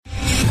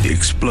The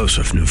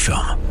explosive new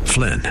film,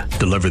 Flynn,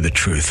 deliver the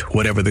truth,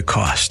 whatever the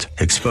cost,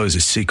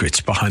 exposes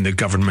secrets behind the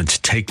government's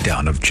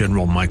takedown of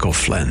General Michael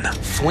Flynn.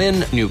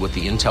 Flynn knew what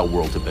the intel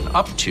world had been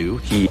up to.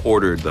 He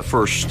ordered the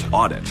first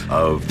audit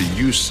of the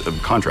use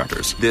of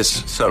contractors.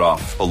 This set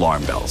off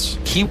alarm bells.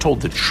 He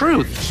told the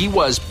truth. He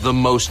was the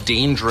most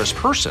dangerous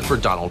person for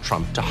Donald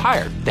Trump to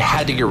hire. They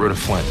had to get rid of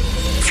Flynn.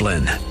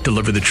 Flynn,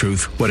 deliver the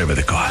truth, whatever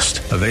the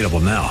cost. Available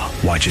now.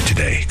 Watch it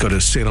today. Go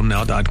to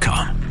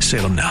salemnow.com.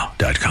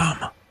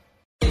 salemnow.com.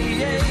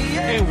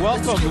 Hey,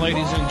 welcome,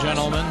 ladies and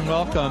gentlemen.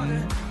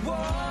 Welcome.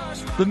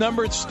 The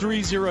number is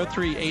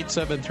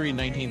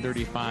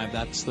 303-873-1935.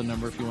 That's the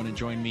number if you want to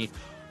join me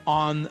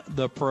on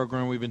the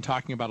program. We've been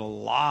talking about a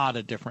lot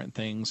of different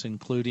things,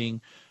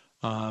 including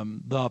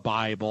the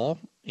Bible.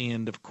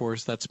 And, of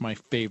course, that's my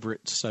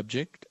favorite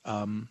subject,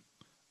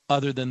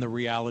 other than the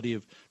reality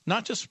of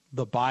not just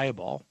the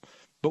Bible,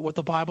 but what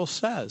the Bible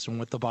says and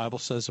what the Bible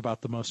says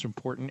about the most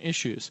important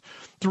issues.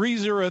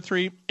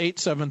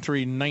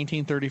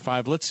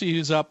 303-873-1935. Let's see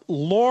who's up.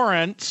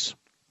 Lawrence,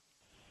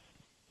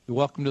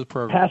 welcome to the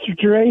program. Pastor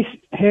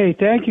Geraci. Hey,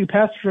 thank you,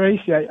 Pastor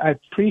Geraci. I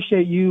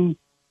appreciate you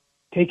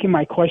taking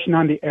my question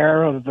on the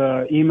air of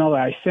the email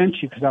that I sent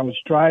you because I was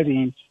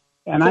driving.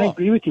 And cool. I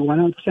agree with you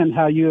 100%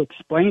 how you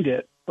explained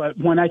it. But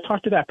when I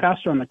talked to that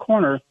pastor on the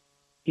corner,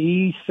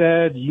 he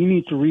said, you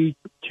need to read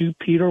 2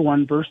 Peter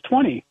 1, verse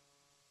 20.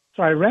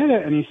 So I read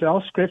it, and he said,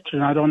 all scripture,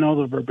 and I don't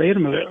know the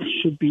verbatim of it,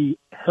 should be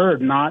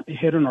heard, not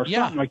hidden or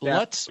something like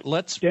that.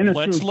 Let's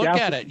look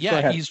at it.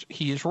 Yeah,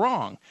 he is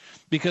wrong.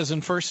 Because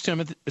in 2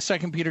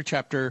 Peter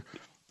chapter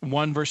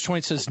 1, verse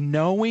 20 says,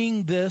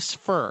 knowing this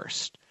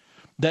first,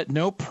 that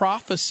no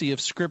prophecy of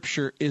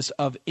Scripture is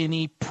of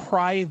any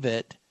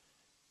private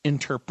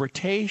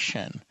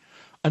interpretation.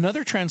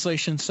 Another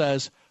translation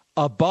says,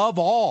 above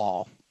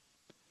all,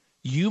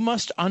 you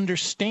must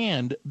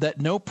understand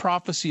that no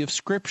prophecy of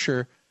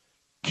Scripture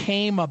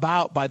came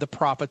about by the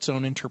prophet's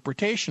own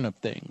interpretation of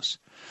things.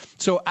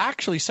 So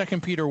actually,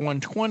 2 Peter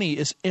 1:20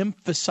 is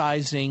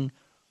emphasizing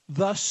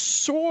the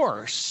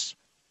source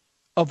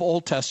of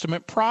Old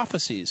Testament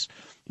prophecies,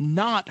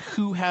 not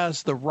who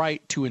has the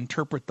right to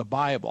interpret the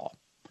Bible.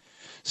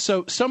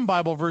 So some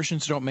Bible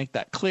versions don't make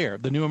that clear.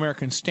 The New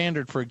American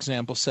Standard, for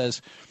example,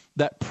 says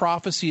that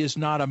prophecy is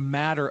not a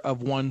matter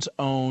of one's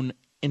own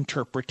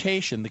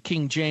interpretation. The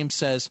King James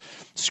says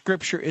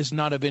Scripture is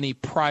not of any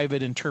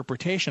private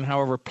interpretation.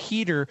 However,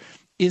 Peter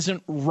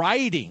isn't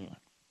writing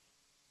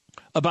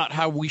about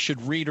how we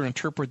should read or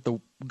interpret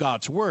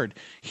God's Word.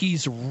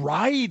 He's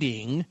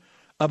writing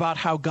about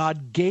how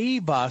God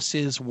gave us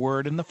His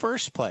Word in the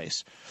first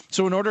place.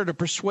 So in order to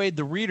persuade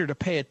the reader to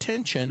pay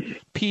attention,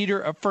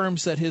 Peter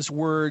affirms that his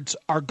words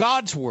are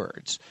God's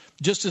words,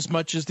 just as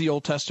much as the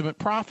Old Testament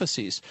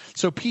prophecies.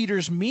 So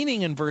Peter's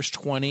meaning in verse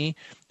 20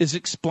 is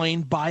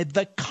explained by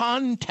the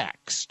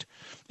context.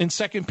 In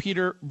 2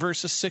 Peter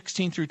verses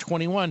 16 through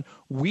 21,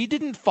 we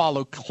didn't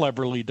follow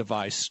cleverly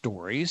devised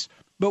stories,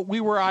 but we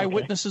were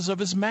eyewitnesses of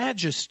His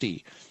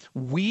majesty.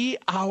 We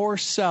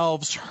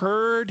ourselves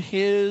heard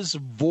His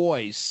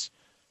voice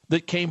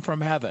that came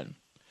from heaven.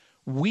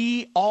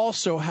 We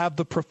also have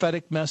the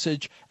prophetic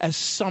message as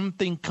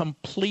something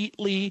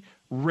completely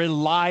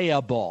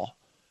reliable.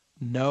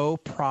 No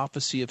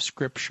prophecy of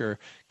Scripture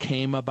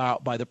came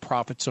about by the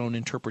prophet's own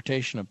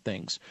interpretation of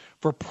things,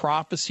 for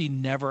prophecy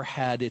never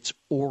had its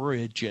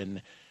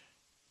origin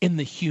in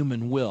the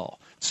human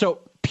will. So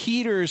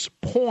Peter's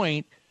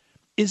point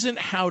isn't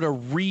how to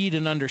read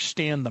and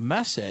understand the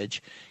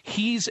message.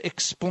 He's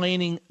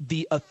explaining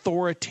the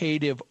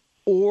authoritative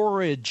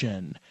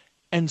origin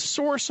and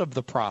source of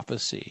the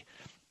prophecy.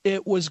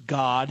 It was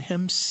God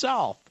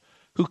Himself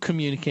who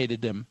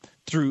communicated them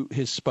through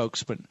His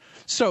spokesman.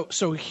 So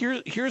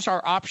here's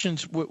our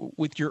options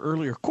with your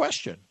earlier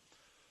question.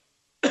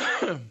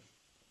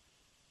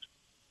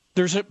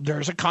 There's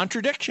a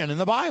contradiction in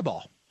the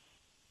Bible,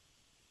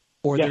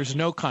 or there's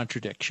no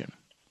contradiction.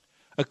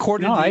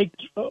 According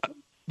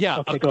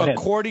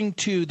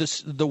to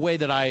the way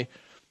that I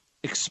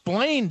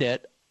explained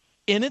it,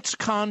 in its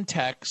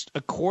context,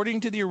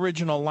 according to the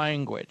original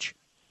language,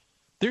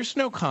 there's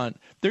no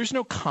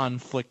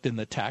conflict in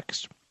the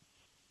text.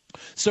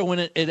 So when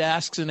it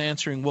asks in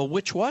answering, well,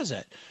 which was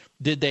it?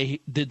 Did they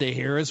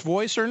hear His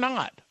voice or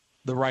not?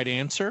 The right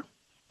answer,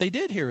 they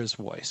did hear His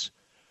voice.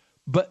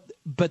 But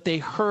they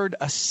heard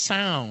a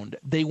sound.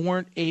 They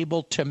weren't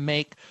able to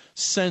make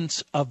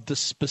sense of the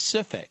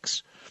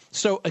specifics.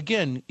 So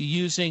again,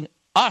 using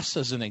us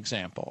as an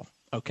example,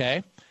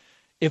 okay?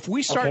 If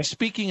we start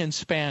speaking in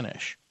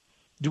Spanish,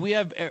 do we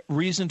have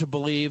reason to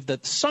believe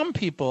that some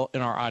people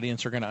in our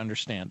audience are going to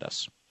understand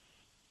us?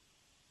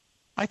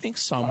 I think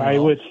some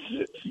will.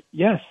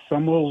 Yes,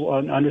 some will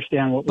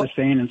understand what we're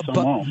saying and some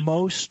won't. But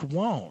most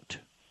won't.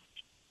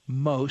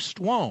 Most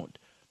won't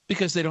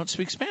because they don't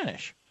speak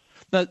Spanish.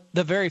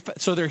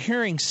 So they're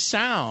hearing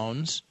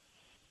sounds,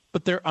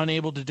 but they're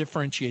unable to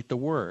differentiate the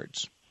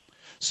words.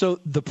 So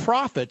the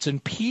prophets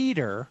and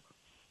Peter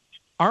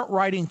aren't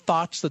writing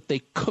thoughts that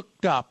they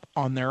cooked up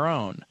on their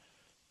own,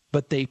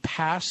 but they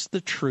pass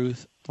the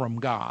truth from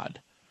God.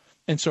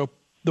 And so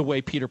the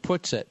way Peter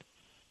puts it.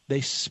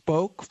 They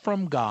spoke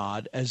from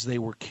God as they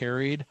were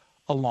carried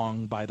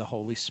along by the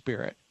Holy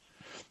Spirit.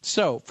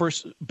 So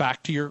first,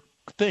 back to your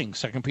thing,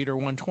 2 Peter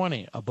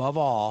 1:20. Above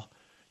all,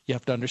 you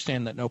have to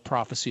understand that no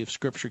prophecy of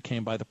Scripture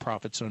came by the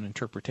prophet's own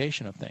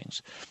interpretation of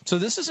things. So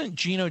this isn't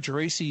Gino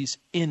Geraci's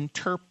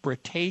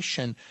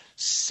interpretation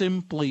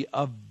simply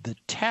of the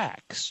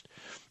text,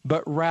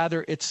 but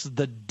rather it's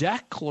the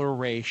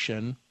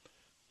declaration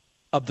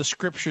of the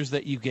Scriptures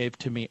that you gave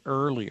to me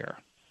earlier.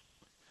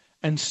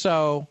 And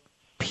so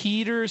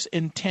Peter's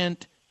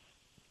intent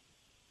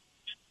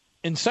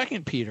in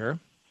 2 Peter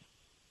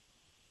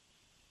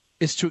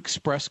is to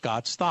express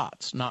God's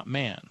thoughts, not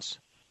man's.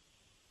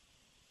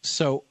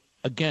 So,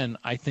 again,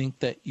 I think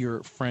that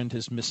your friend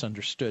has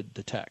misunderstood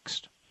the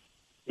text.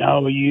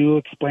 No, you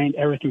explained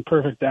everything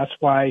perfect. That's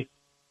why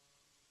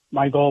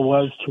my goal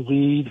was to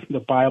read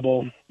the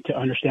Bible, to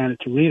understand it,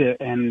 to read it,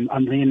 and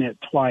I'm reading it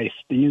twice,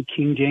 the New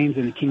King James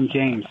and the King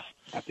James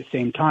at the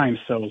same time.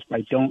 So if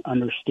I don't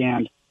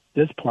understand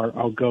this part,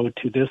 I'll go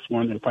to this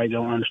one. If I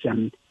don't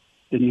understand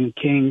the New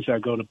Kings, I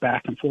go to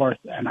back and forth,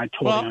 and I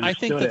totally understood I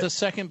think it.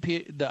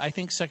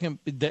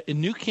 The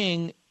New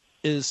King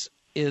is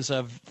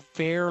a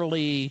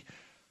fairly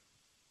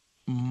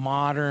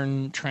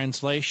modern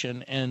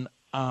translation, and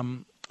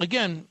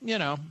again,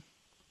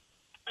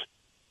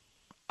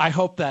 I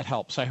hope that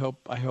helps. I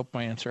hope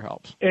my answer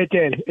helps. It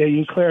did.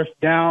 You clarified.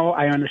 Now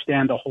I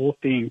understand the whole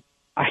thing.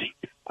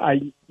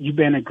 You've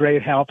been a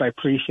great help. I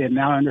appreciate it.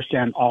 Now I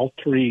understand all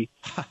three,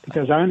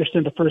 because I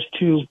understood the first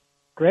two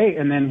great,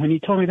 and then when you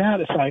told me that,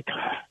 it's like,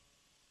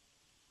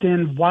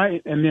 then why?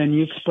 And then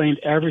you explained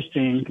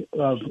everything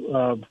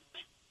of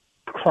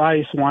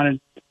Christ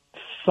wanted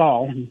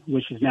Saul,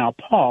 which is now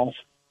Paul.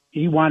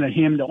 He wanted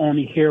him to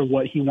only hear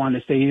what he wanted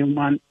to say. He didn't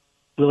want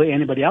really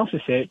anybody else to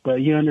say it, but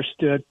he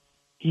understood.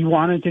 He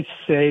wanted to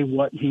say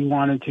what he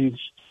wanted to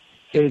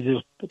say to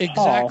Paul.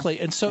 Exactly.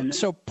 And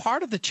so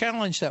part of the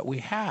challenge that we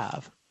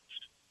have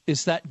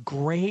is that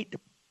great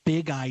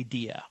big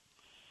idea.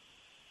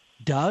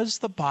 Does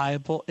the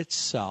Bible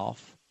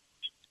itself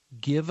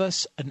give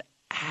us an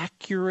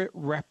accurate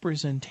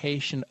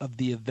representation of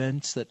the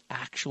events that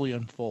actually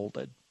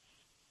unfolded?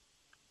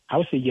 I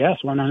would say yes,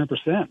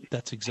 100%.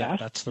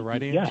 That's the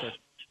right answer. Yes.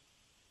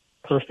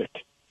 Perfect.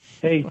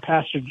 Hey,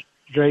 Pastor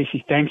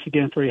Geraci, thanks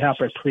again for your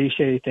help. I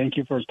appreciate it. Thank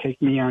you for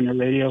taking me on your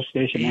radio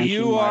station.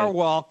 You are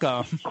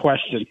welcome.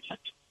 Question.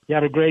 You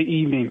have a great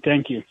evening.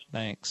 Thank you.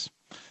 Thanks.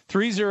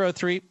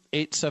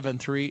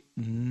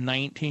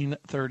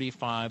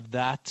 303-873-1935.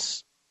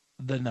 That's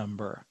the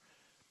number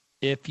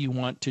if you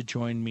want to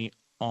join me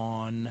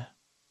on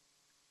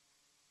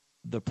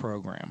the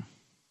program.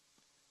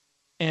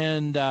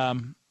 And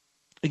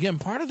again,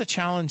 part of the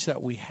challenge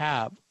that we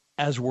have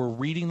as we're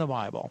reading the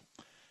Bible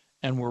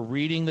and we're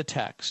reading the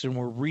text and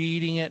we're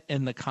reading it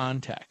in the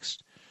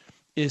context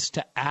is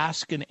to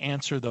ask and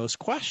answer those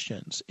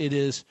questions. It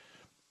is,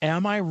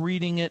 am I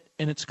reading it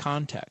in its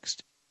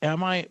context?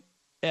 Am I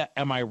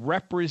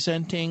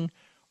representing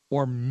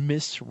or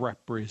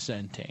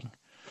misrepresenting?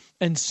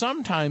 And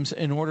sometimes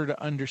in order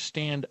to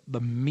understand the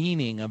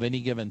meaning of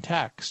any given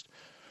text,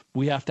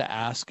 we have to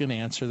ask and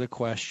answer the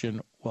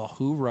question, well,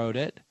 who wrote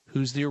it?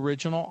 Who's the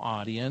original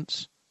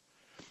audience?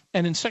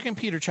 And in 2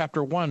 Peter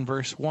chapter 1,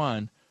 verse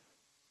 1,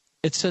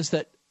 it says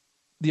that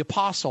the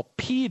apostle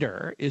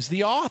Peter is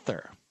the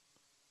author.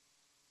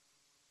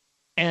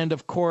 And,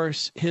 of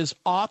course, his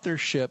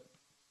authorship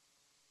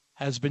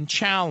has been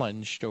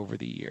challenged over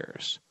the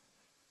years.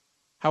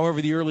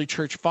 However, the early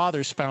church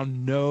fathers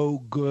found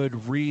no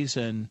good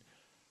reason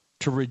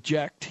to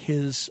reject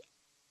his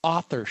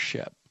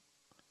authorship.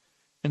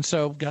 And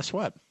so, guess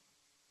what?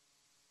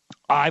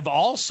 I've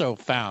also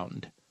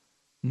found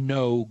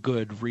no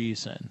good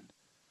reason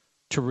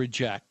to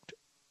reject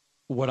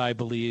what I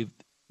believe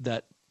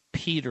that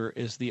Peter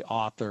is the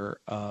author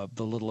of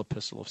the little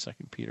epistle of 2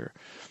 Peter.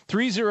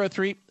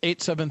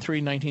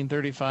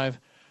 303-873-1935.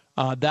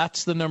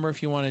 That's the number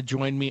if you want to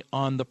join me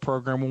on the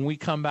program. When we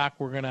come back,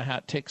 we're going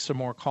to take some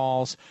more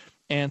calls,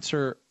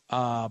 answer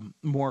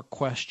more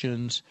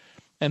questions.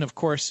 And, of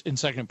course, in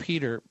 2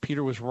 Peter,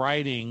 Peter was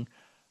writing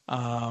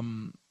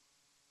to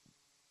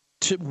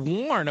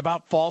warn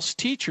about false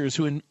teachers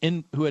who had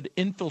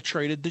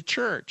infiltrated the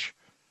church.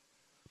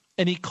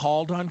 And he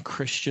called on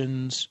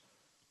Christians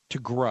to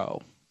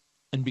grow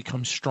and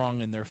become strong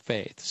in their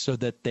faith so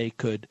that they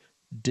could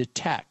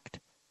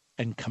detect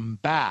and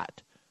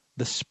combat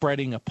the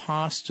spreading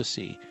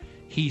apostasy.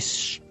 He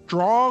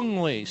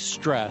strongly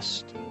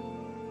stressed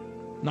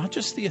not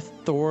just the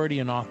authority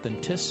and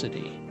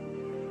authenticity,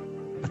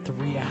 but the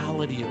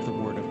reality of the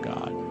Word of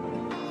God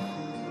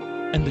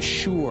and the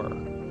sure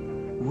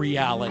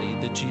reality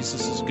that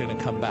Jesus is going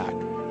to come back.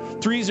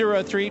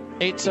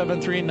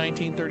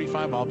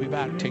 303-873-1935. I'll be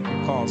back. Take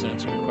your calls,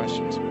 answer your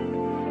questions.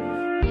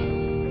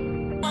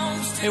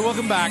 Hey,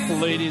 welcome back,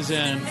 ladies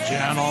and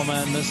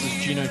gentlemen. This is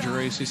Gino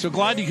Geraci. So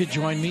glad you could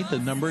join me. The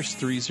number's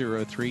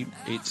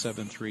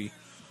 303-873-1935.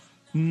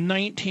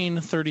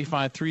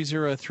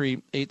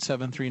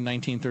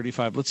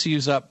 303-873-1935. Let's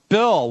use up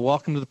Bill.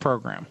 Welcome to the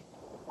program.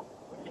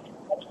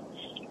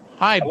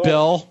 Hi, Hello.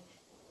 Bill.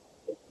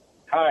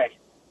 Hi.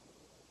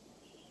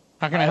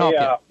 How can I help you?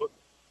 I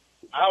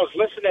was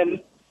listening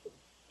to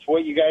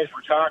what you guys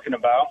were talking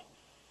about,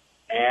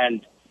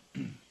 and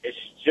it's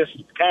just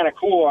kind of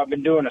cool. I've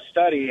been doing a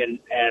study, and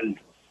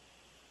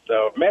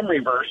the memory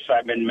verse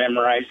I've been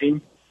memorizing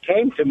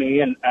came to me,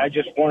 and I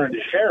just wanted to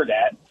share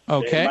that.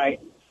 Okay. It might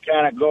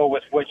kind of go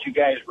with what you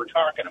guys were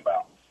talking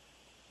about.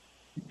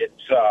 It's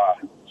 2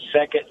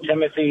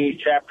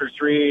 Timothy chapter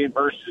 3,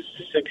 verses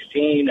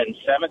 16 and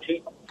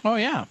 17. Oh,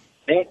 yeah.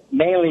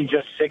 Mainly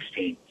just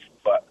 16,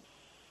 but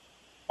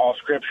all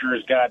Scripture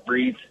is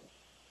God-breathed,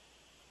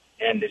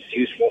 and it's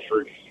useful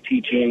for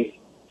teaching,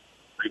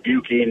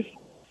 rebuking,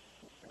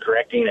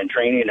 correcting, and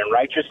training in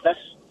righteousness.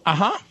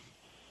 Uh-huh.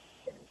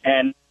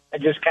 And I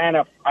just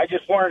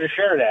wanted to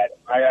share that.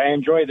 I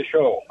enjoy the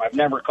show. I've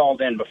never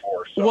called in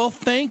before. So. Well,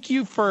 thank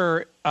you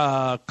for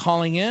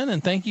calling in,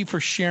 and thank you for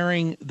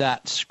sharing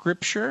that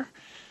Scripture,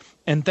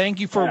 and thank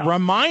you for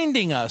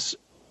reminding us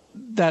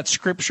that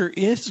Scripture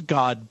is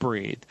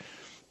God-breathed.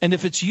 And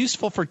if it's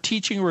useful for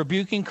teaching,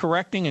 rebuking,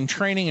 correcting, and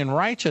training in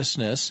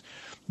righteousness,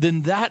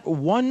 then that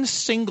one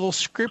single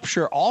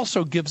Scripture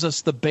also gives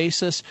us the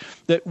basis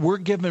that we're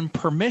given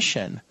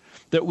permission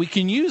that we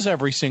can use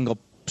every single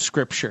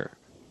Scripture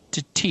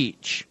to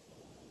teach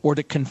or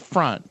to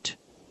confront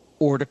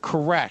or to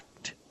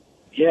correct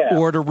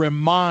or to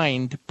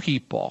remind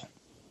people.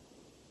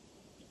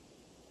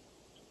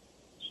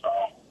 So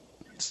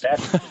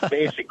that's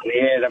basically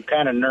it. I'm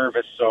kind of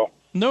nervous, so.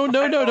 No,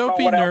 don't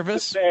be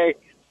nervous.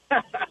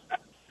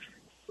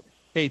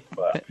 Hey,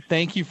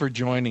 thank you for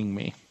joining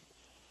me.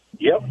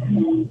 Yep.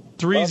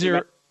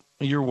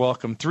 You're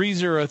welcome.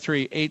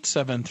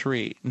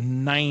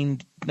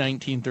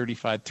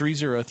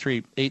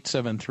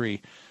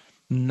 303-873-1935.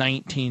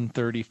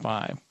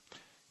 303-873-1935.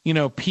 You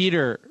know,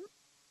 Peter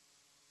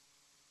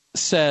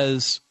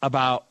says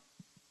about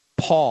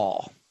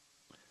Paul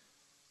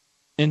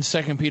in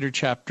 2 Peter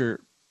chapter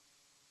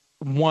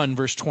 1,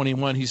 verse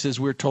 21, he says,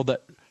 we're told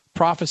that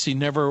prophecy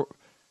never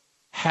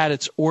had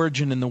its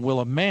origin in the will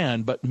of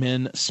man, but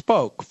men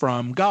spoke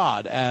from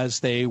God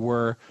as they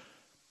were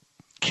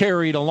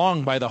carried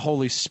along by the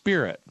Holy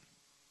Spirit.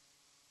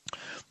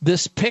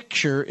 This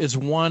picture is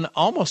one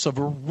almost of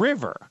a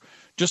river,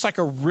 just like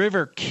a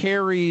river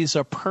carries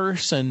a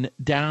person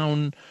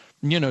down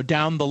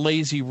the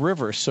lazy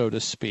river, so to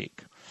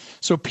speak.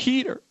 So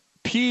Peter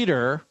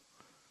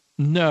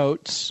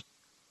notes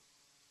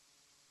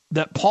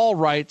that Paul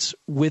writes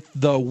with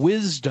the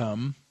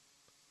wisdom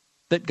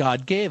that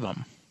God gave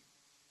him.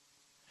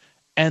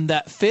 And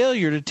that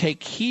failure to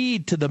take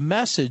heed to the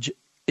message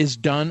is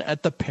done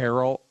at the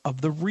peril of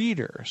the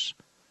readers.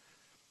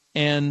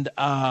 And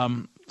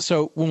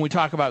so when we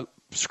talk about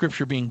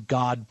Scripture being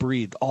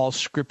God-breathed, all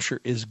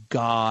Scripture is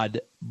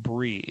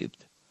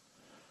God-breathed.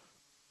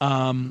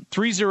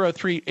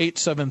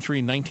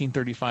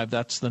 303-873-1935,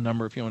 that's the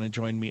number if you want to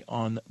join me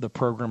on the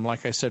program.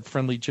 Like I said,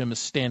 Friendly Jim is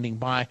standing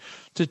by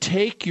to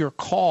take your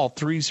call,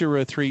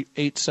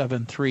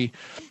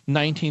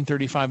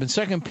 303-873-1935. In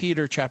 2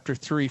 Peter chapter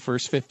 3,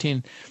 verse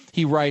 15,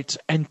 he writes,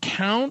 and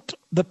count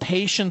the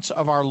patience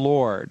of our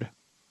Lord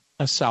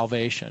as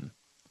salvation,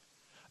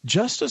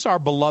 just as our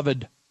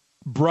beloved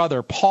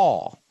brother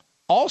Paul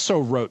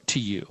also wrote to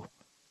you,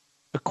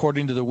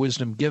 according to the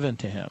wisdom given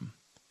to him,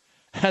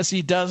 as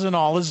he does in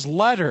all his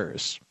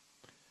letters,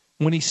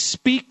 when he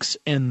speaks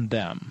in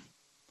them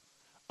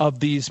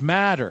of these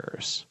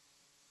matters.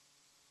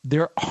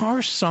 There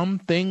are some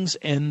things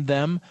in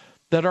them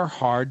that are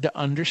hard to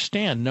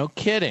understand. No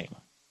kidding.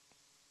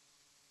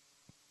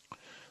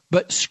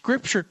 But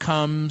Scripture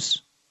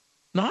comes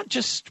not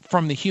just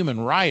from the human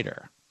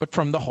writer, but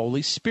from the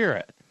Holy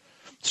Spirit.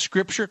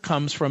 Scripture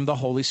comes from the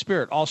Holy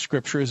Spirit. All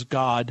Scripture is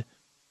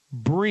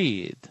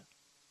God-breathed.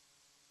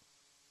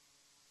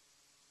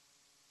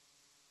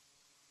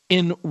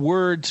 In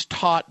words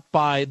taught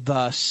by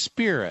the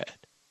Spirit,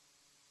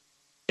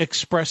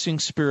 expressing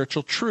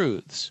spiritual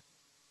truths,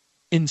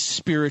 in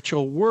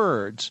spiritual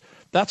words.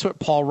 That's what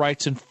Paul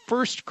writes in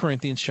 1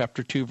 Corinthians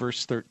chapter 2,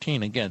 verse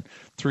 13. Again,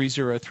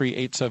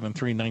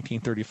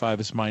 303-873-1935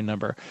 is my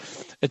number.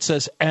 It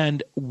says,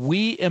 and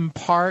we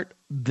impart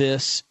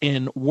this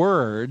in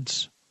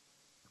words,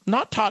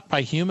 not taught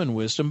by human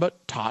wisdom,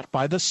 but taught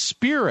by the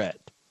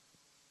Spirit,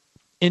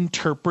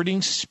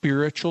 interpreting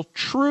spiritual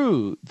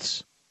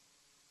truths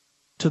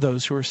to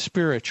those who are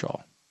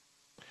spiritual.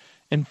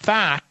 In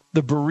fact,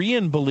 the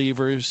Berean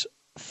believers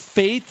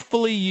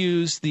faithfully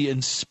used the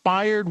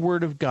inspired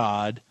Word of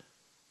God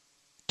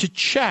to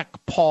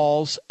check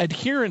Paul's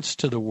adherence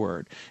to the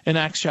Word. In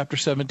Acts chapter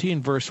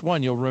 17, verse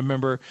 1, you'll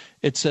remember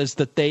it says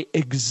that they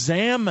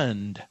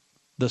examined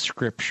the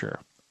Scripture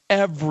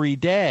every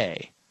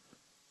day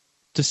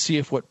to see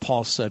if what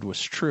Paul said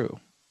was true.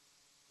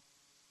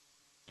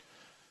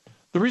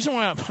 The reason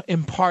why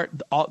in part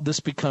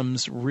this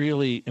becomes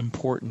really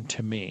important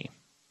to me,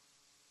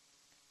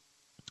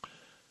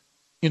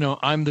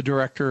 I'm the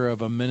director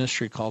of a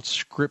ministry called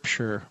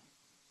Scripture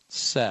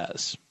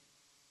Says.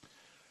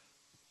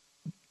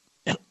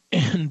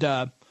 And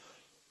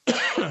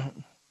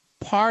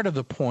part of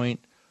the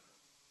point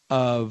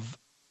of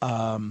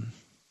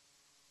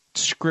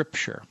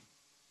Scripture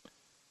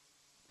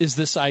is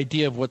this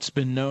idea of what's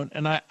been known.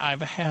 And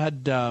I've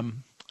had,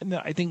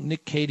 I think,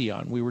 Nick Cady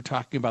on. We were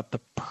talking about the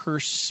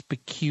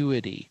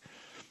perspicuity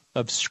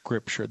of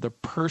Scripture, the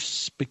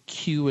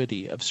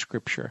perspicuity of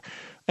Scripture.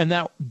 And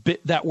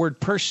that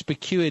word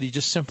perspicuity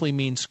just simply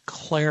means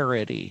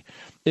clarity.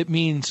 It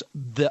means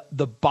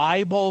the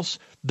Bible's,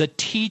 the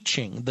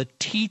teaching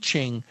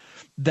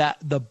that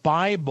the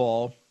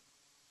Bible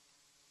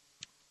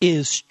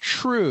is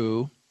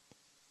true,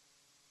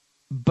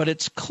 but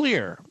it's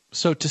clear.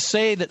 So to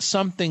say that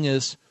something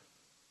is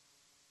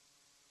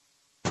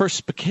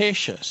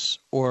perspicacious,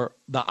 or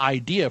the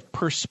idea of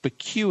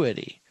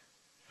perspicuity,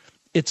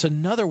 it's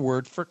another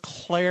word for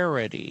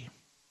clarity.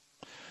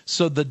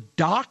 So the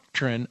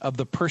doctrine of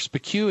the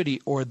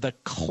perspicuity, or the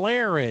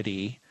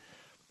clarity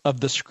of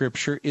the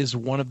Scripture, is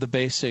one of the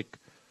basic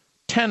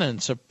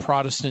tenets of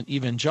Protestant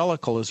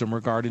evangelicalism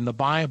regarding the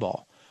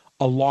Bible,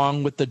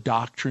 along with the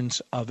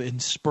doctrines of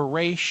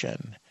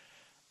inspiration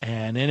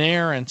and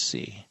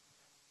inerrancy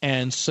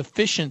and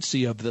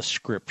sufficiency of the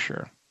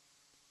Scripture.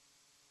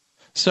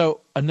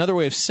 So another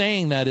way of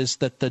saying that is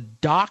that the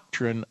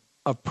doctrine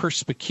of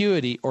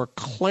perspicuity, or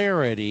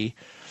clarity,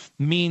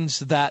 means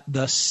that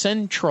the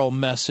central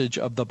message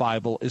of the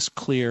Bible is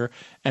clear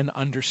and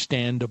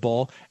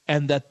understandable,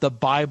 and that the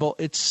Bible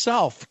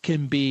itself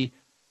can be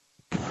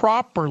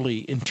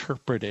properly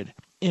interpreted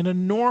in a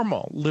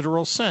normal,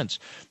 literal sense.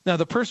 Now,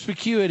 the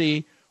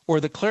perspicuity, or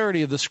the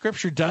clarity of the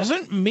Scripture,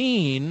 doesn't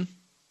mean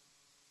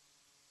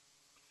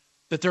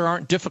that there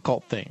aren't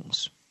difficult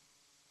things,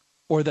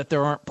 or that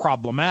there aren't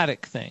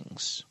problematic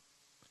things,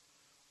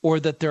 or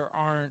that there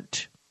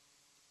aren't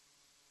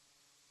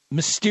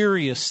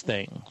mysterious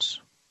things.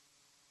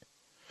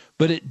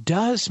 But it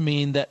does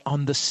mean that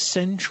on the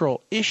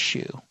central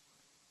issue,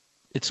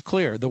 it's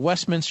clear. The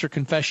Westminster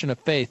Confession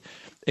of Faith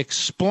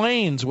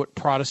explains what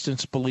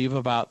Protestants believe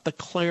about the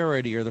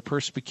clarity, or the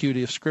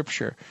perspicuity of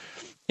Scripture.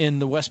 In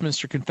the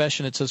Westminster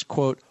Confession, it says,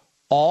 quote,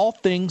 "All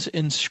things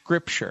in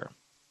Scripture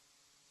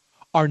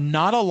are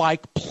not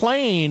alike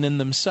plain in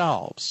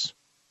themselves,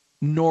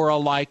 nor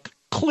alike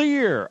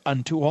clear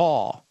unto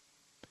all.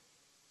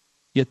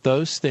 Yet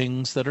those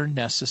things that are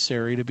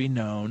necessary to be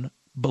known,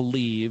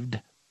 believed,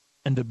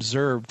 and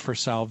observed for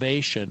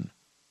salvation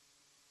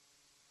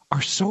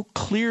are so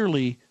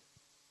clearly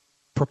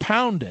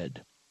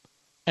propounded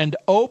and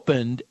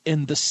opened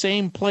in the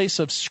same place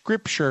of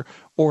Scripture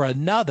or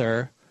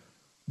another,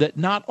 that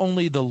not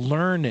only the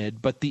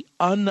learned, but the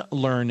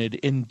unlearned,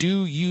 in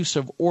due use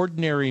of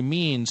ordinary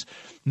means,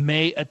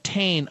 may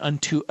attain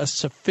unto a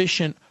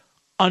sufficient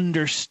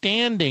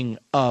understanding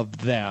of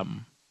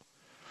them."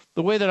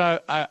 The way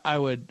that I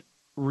would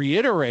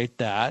reiterate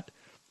that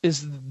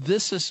is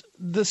this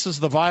is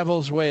the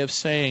Bible's way of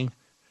saying,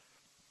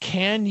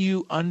 can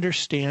you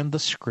understand the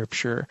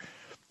Scripture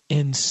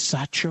in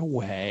such a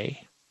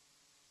way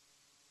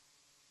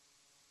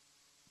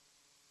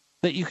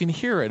that you can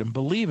hear it and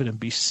believe it and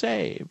be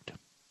saved?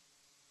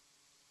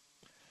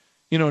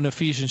 You know, in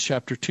Ephesians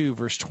chapter 2,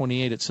 verse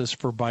 28, it says,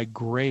 "For by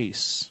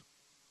grace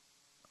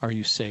are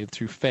you saved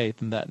through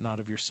faith, and that not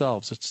of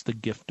yourselves. It's the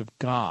gift of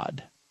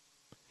God."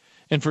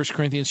 In 1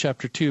 Corinthians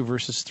chapter 2,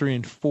 verses 3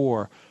 and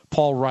 4,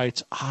 Paul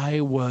writes,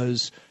 "I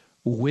was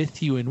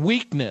with you in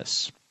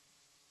weakness,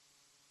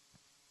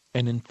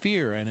 and in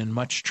fear, and in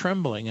much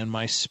trembling, and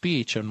my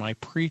speech and my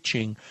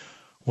preaching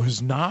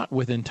was not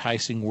with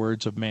enticing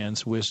words of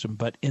man's wisdom,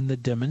 but in the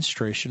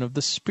demonstration of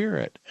the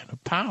Spirit and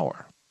of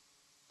power."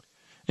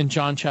 In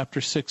John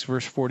chapter 6,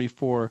 verse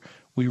 44,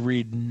 we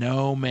read,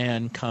 "No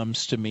man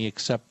comes to me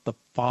except the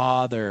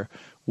Father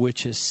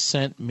which has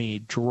sent me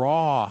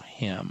draw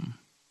him."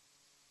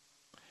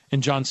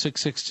 In John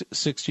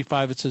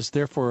 6:65, it says,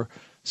 "Therefore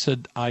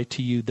said I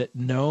to you that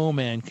no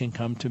man can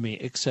come to me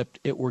except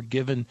it were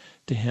given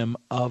to him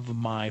of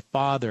my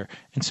Father."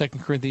 In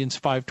 2 Corinthians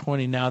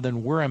 5:20, "Now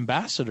then we're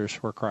ambassadors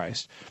for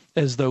Christ,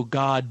 as though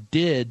God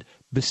did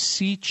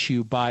beseech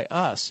you by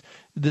us."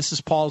 This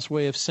is Paul's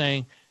way of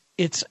saying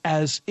it's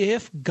as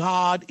if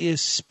God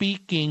is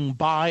speaking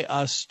by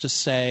us to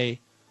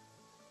say,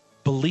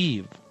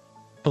 believe,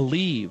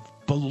 believe,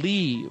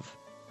 believe.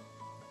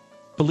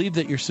 Believe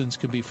that your sins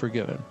can be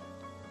forgiven.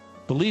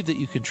 Believe that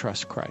you can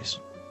trust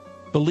Christ.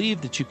 Believe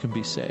that you can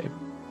be saved.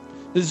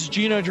 This is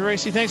Gino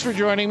Geraci. Thanks for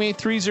joining me.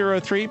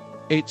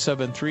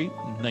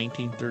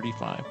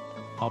 303-873-1935.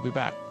 I'll be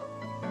back.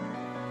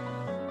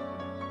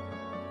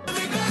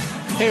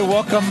 Hey,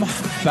 welcome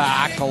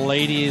back,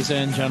 ladies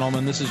and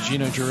gentlemen. This is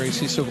Gino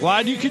Geraci. So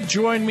glad you could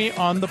join me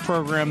on the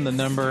program. The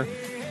number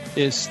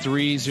is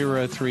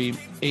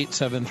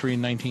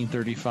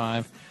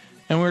 303-873-1935.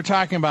 And we were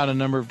talking about a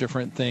number of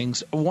different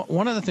things.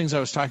 One of the things I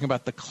was talking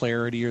about, the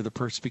clarity or the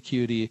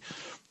perspicuity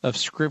of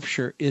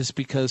Scripture, is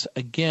because,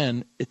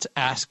 again, it's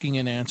asking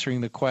and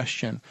answering the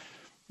question,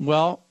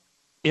 well,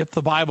 if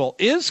the Bible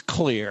is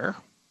clear,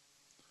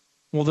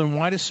 well, then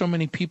why do so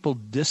many people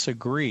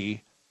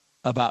disagree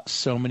about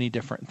so many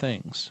different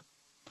things?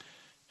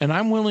 And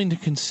I'm willing to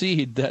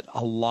concede that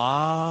a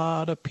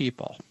lot of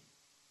people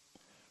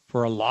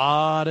for a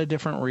lot of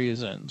different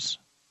reasons,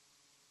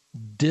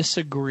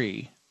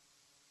 disagree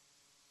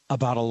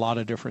about a lot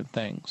of different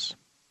things.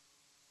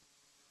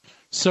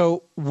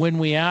 So when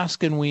we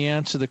ask and we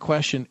answer the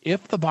question,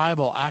 if the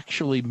Bible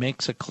actually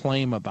makes a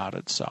claim about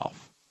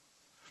itself,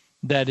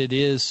 that it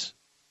is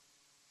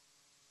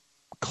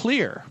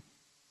clear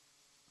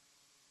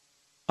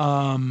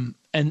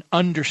and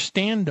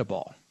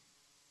understandable,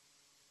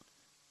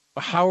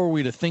 how are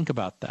we to think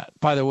about that?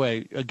 By the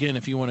way, again,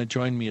 if you want to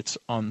join me, it's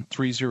on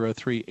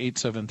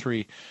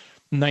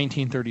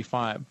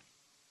 303-873-1935.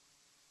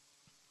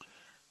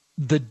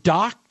 The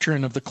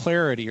doctrine of the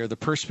clarity or the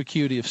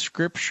perspicuity of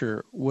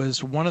Scripture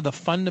was one of the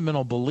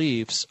fundamental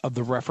beliefs of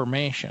the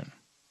Reformation.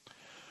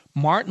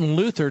 Martin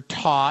Luther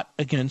taught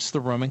against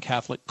the Roman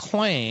Catholic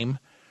claim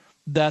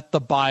that the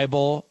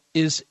Bible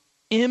is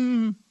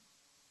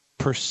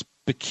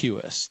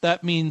imperspicuous.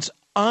 That means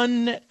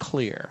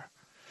unclear.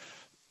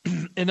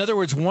 In other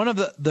words, one of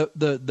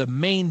the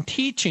main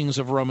teachings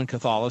of Roman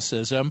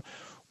Catholicism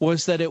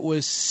was that it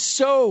was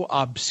so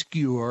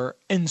obscure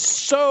and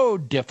so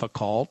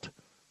difficult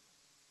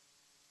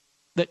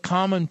that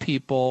common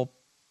people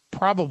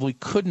probably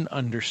couldn't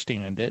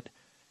understand it,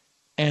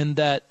 and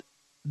that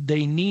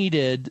they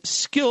needed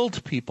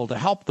skilled people to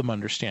help them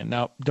understand.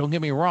 Now, don't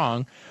get me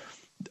wrong.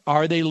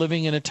 Are they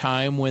living in a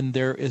time when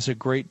there is a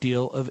great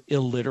deal of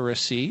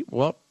illiteracy?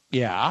 Well,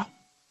 yeah.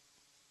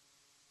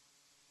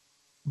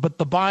 But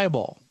the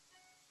Bible,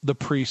 the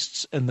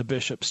priests and the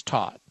bishops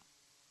taught,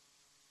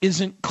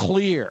 isn't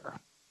clear.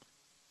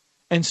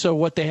 And so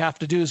what they have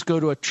to do is go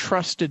to a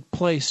trusted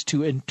place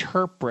to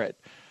interpret,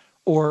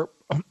 or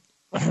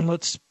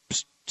let's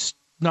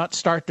not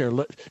start there,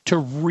 to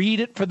read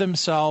it for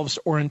themselves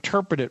or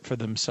interpret it for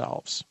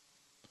themselves.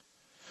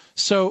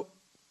 So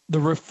the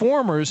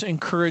Reformers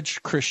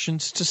encouraged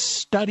Christians to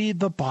study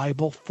the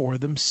Bible for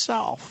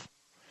themselves,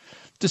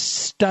 to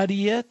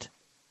study it,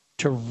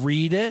 to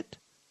read it,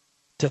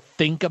 to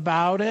think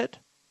about it,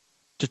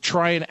 to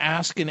try and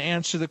ask and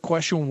answer the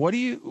question, what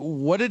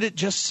did it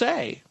just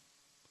say?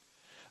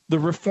 The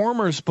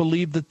Reformers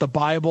believed that the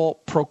Bible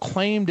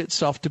proclaimed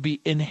itself to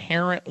be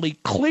inherently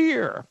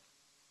clear,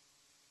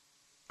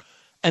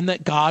 and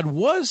that God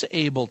was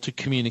able to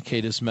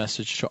communicate his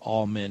message to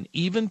all men,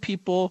 even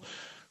people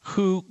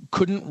who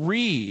couldn't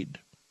read.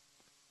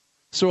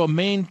 So a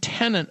main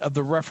tenet of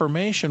the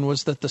Reformation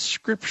was that the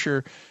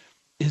Scripture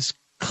is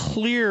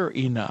clear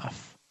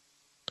enough.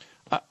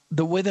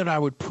 The way that I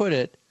would put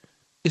it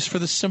is for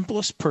the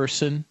simplest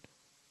person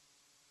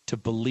to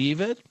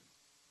believe it,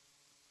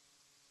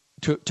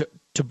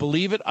 to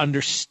believe it,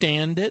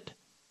 understand it,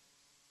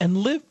 and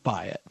live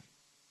by it.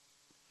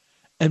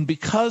 And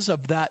because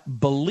of that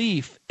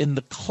belief in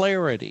the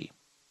clarity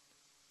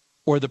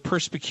or the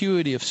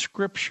perspicuity of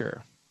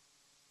Scripture,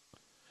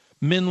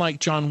 men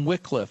like John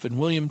Wycliffe and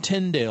William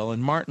Tyndale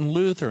and Martin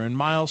Luther and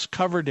Miles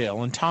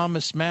Coverdale and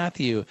Thomas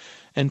Matthew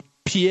and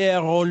Pierre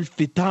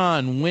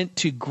Olfitan went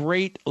to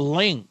great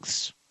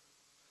lengths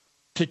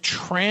to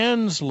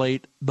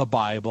translate the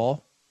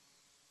Bible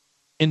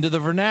into the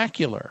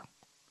vernacular.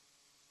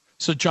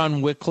 So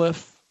John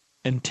Wycliffe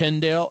and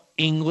Tyndale,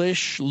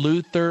 English,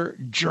 Luther,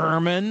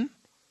 German.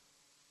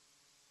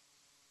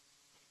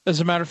 As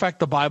a matter of fact,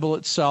 the Bible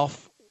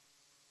itself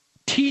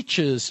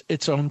teaches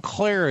its own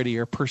clarity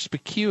or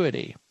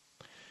perspicuity.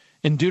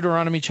 In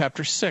Deuteronomy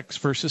chapter 6,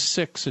 verses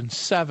 6 and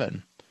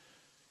 7,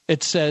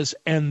 it says,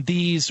 "And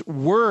these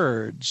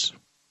words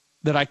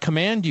that I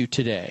command you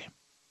today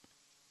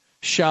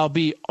shall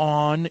be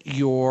on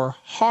your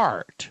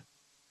heart.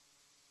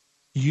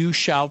 You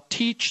shall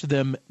teach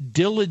them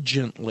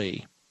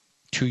diligently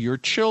to your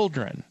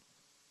children,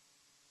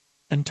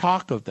 and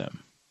talk of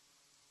them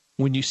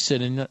when you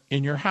sit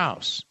in your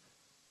house,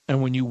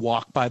 and when you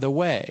walk by the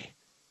way,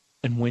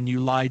 and when you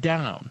lie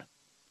down,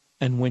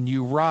 and when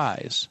you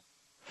rise."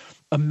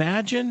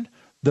 Imagine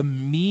the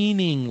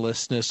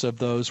meaninglessness of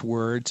those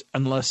words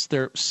unless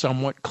they're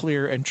somewhat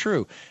clear and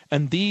true.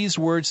 "And these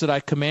words that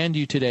I command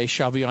you today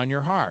shall be on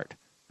your heart."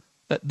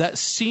 That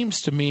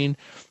seems to mean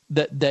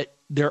that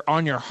they're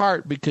on your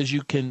heart because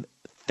you can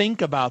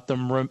think about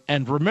them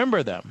and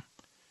remember them.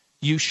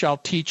 You shall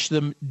teach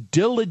them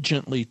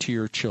diligently to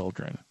your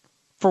children.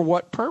 For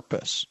what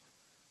purpose?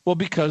 Well,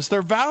 because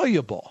they're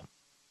valuable.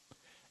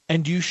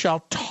 "And you shall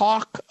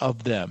talk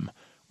of them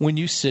when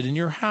you sit in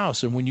your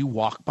house, and when you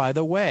walk by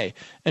the way,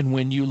 and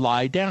when you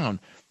lie down."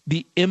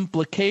 The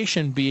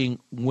implication being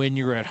when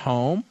you're at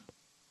home,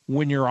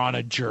 when you're on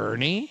a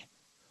journey,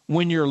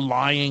 when you're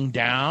lying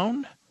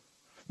down,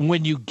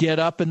 when you get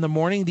up in the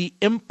morning. The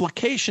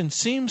implication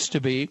seems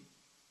to be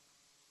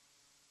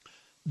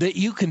that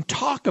you can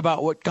talk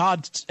about what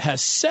God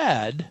has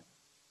said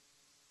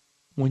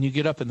when you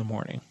get up in the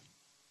morning,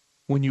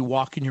 when you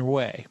walk in your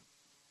way,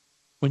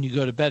 when you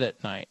go to bed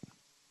at night.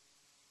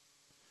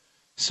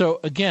 So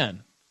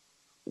again,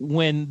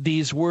 when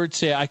these words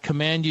say, "I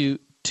command you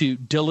to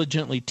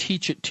diligently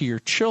teach it to your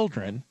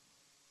children,"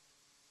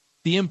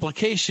 the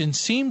implication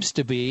seems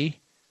to be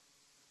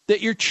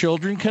that your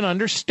children can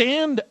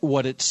understand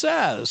what it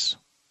says.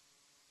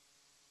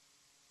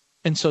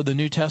 And so the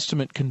New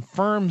Testament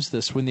confirms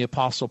this when the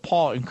Apostle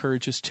Paul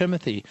encourages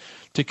Timothy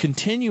to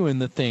continue in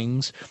the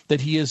things that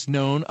he has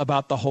known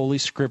about the Holy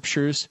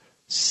Scriptures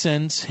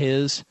since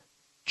his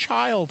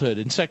childhood.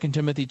 In 2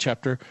 Timothy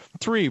chapter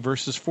 3,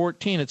 verses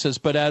 14, it says,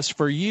 "But as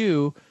for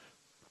you,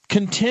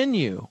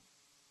 continue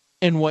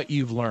in what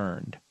you've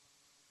learned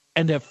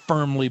and have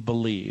firmly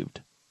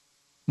believed,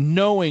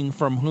 knowing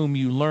from whom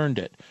you learned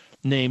it,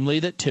 namely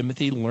that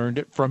Timothy learned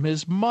it from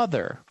his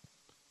mother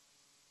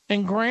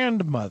and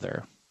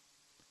grandmother."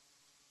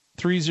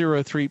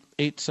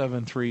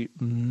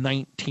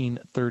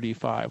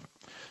 303-873-1935.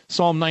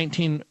 Psalm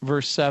 19,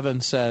 verse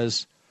 7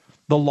 says,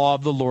 "The law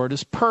of the Lord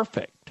is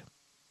perfect,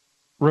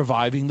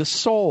 reviving the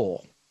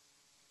soul.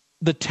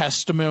 The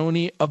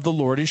testimony of the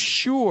Lord is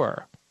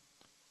sure,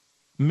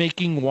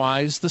 making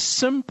wise the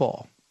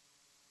simple."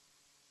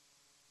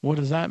 What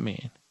does that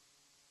mean?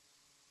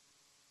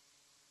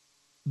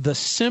 The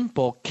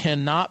simple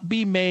cannot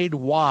be made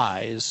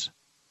wise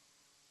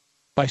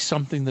by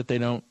something that they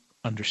don't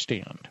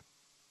understand.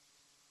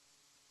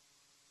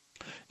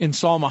 In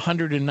Psalm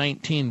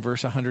 119,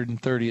 verse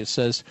 130, it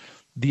says,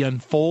 "The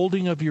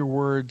unfolding of your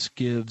words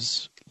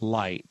gives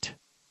light.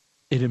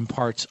 It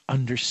imparts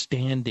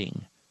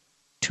understanding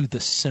to the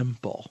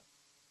simple."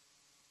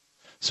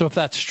 So if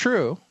that's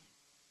true,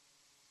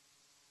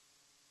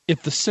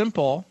 if the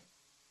simple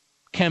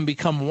can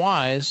become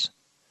wise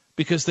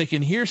because they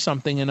can hear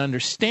something and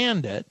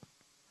understand it,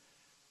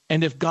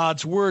 and if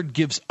God's word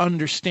gives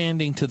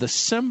understanding to the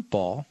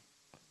simple,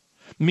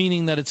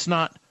 meaning that it's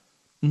not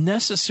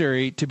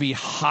necessary to be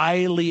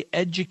highly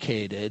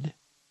educated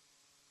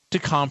to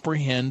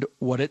comprehend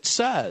what it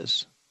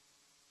says.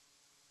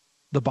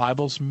 The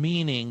Bible's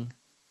meaning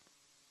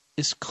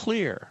is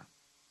clear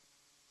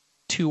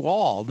to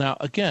all. Now,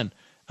 again,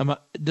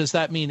 does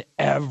that mean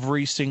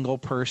every single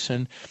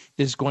person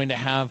is going to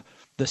have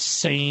the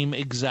same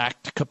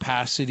exact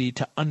capacity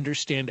to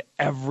understand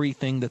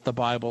everything that the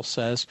Bible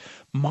says?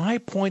 My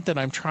point that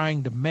I'm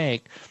trying to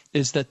make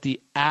is that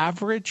the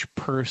average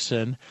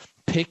person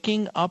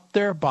picking up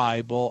their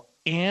Bible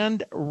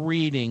and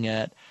reading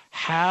it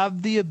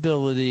have the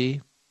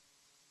ability,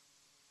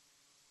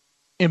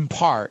 in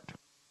part,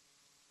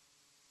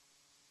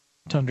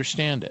 to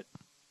understand it,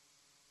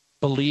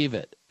 believe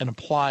it, and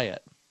apply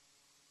it.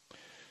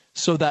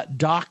 So that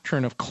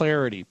doctrine of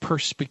clarity,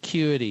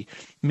 perspicuity,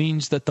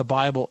 means that the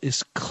Bible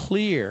is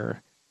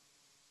clear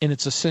in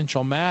its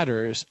essential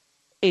matters,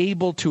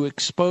 able to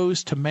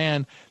expose to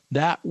man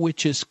that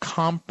which is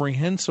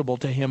comprehensible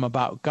to him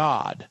about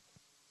God.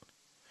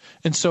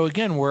 And so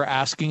again, we're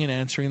asking and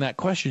answering that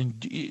question.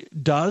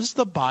 Does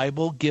the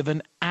Bible give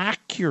an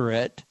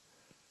accurate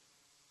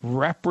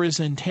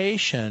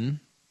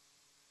representation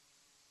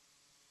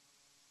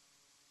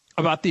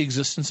about the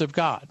existence of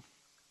God?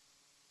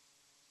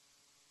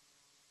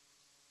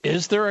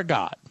 Is there a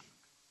God?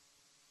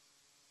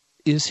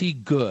 Is he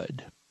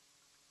good?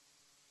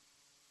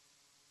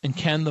 And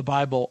can the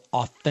Bible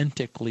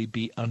authentically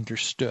be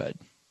understood?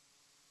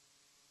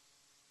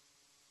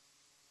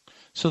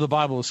 So the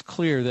Bible is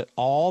clear that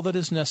all that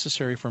is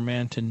necessary for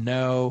man to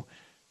know,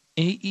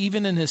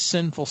 even in his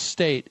sinful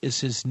state,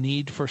 is his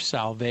need for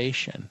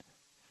salvation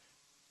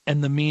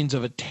and the means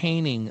of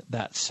attaining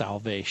that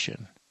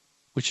salvation,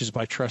 which is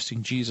by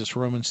trusting Jesus.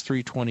 Romans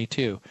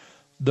 3:22.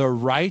 The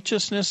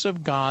righteousness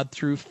of God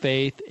through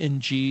faith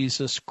in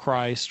Jesus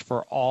Christ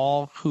for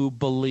all who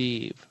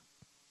believe.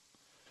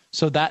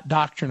 So that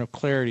doctrine of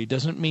clarity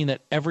doesn't mean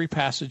that every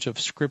passage of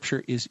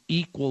Scripture is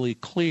equally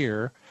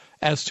clear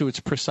as to its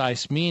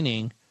precise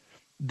meaning.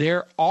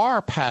 There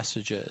are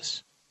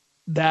passages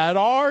that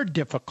are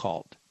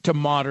difficult to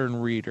modern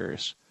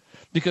readers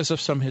because of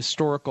some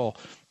historical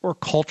or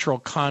cultural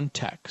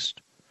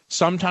context.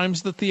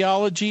 Sometimes the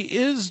theology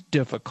is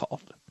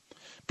difficult.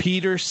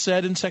 Peter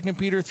said in 2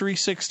 Peter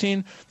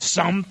 3:16,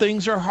 some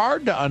things are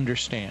hard to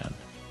understand.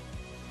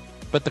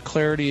 But the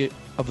clarity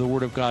of the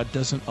Word of God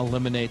doesn't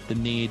eliminate the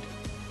need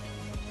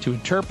to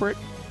interpret,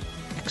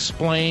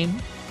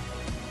 explain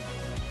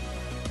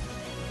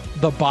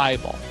the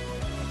Bible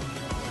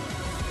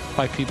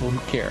by people who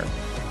care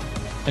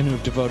and who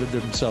have devoted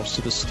themselves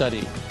to the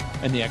study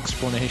and the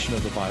explanation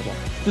of the Bible.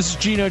 This is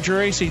Gino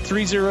Geraci,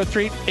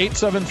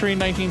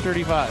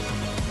 303-873-1935.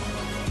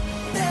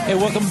 Hey,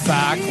 welcome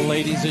back,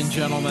 ladies and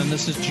gentlemen.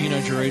 This is Gino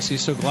Geraci.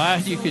 So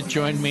glad you could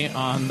join me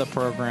on the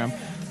program.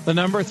 The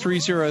number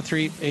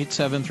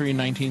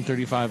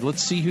 303-873-1935.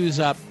 Let's see who's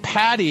up.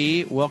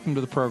 Patty, welcome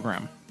to the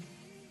program.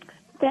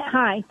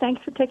 Hi,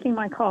 thanks for taking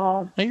my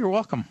call. Hey, you're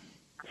welcome.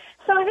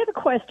 So I have a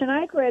question.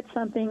 I had read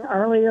something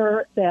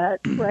earlier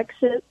that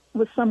Brexit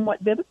was somewhat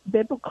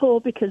biblical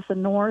because the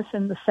North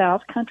and the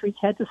South countries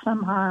had to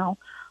somehow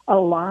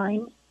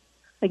align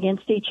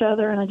against each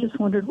other, and I just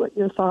wondered what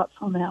your thoughts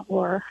on that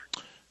were.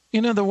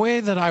 You know, the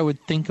way that I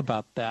would think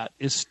about that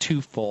is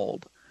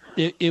twofold.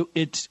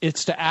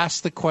 It's to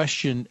ask the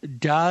question,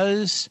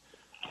 does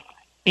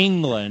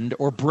England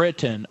or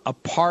Britain,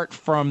 apart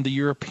from the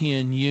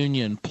European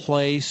Union,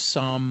 play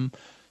some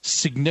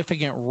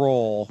significant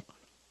role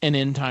in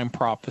end-time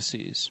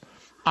prophecies?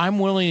 I'm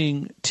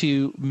willing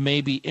to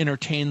maybe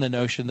entertain the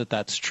notion that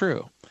that's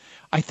true.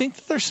 I think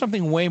that there's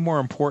something way more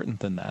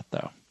important than that,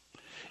 though.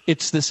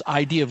 It's this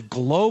idea of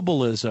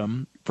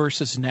globalism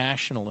versus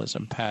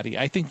nationalism, Patty.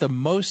 I think the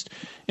most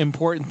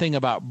important thing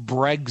about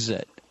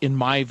Brexit, in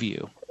my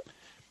view,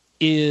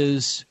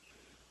 is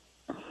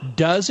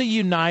does a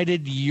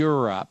united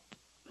Europe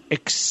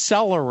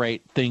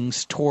accelerate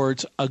things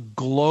towards a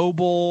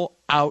global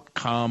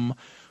outcome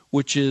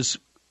which is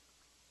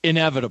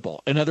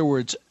inevitable? In other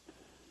words,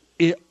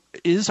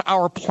 is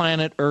our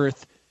planet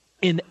Earth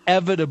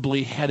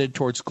inevitably headed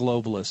towards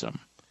globalism?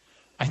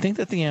 I think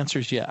that the answer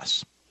is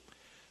yes.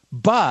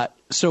 But,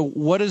 so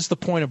what is the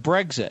point of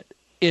Brexit?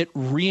 It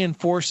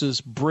reinforces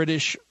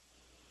British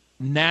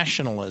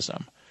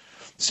nationalism.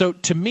 So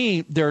to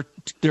me, there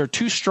are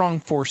two strong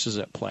forces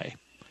at play.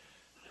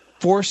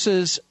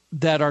 Forces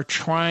that are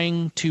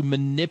trying to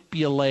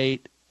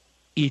manipulate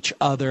each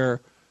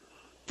other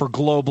for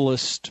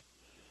globalist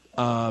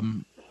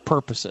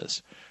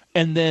purposes.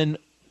 And then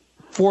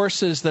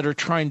forces that are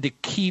trying to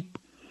keep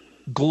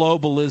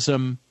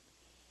globalism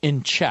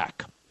in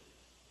check.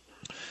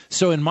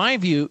 So in my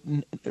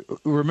view,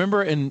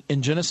 remember in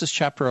Genesis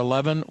chapter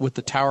 11 with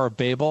the Tower of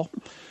Babel,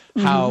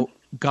 how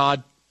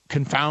God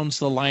confounds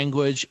the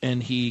language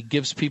and he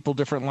gives people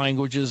different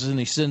languages and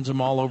he sends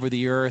them all over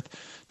the earth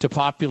to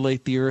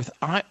populate the earth.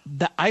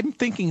 I'm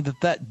thinking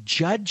that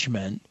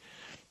judgment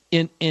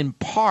in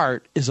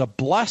part is a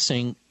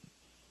blessing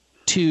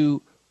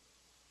to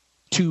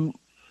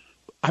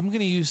I'm going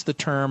to use the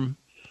term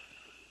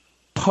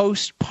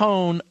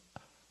postpone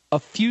a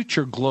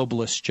future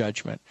globalist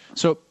judgment.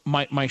 So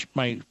my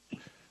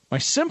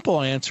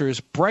simple answer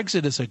is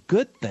Brexit is a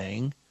good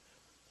thing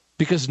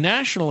because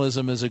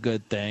nationalism is a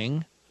good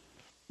thing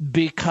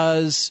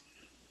because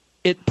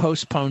it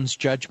postpones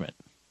judgment.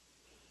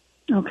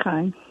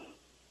 Okay.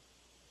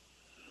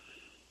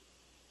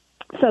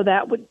 So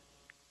that would,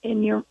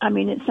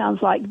 it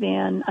sounds like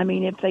then,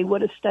 if they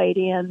would have stayed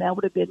in, that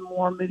would have been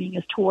more moving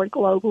us toward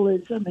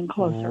globalism and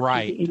closer to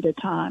the end of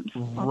times.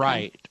 Okay.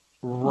 Right.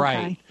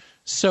 Okay.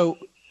 So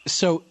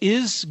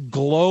is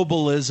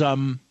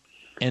globalism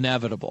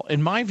inevitable?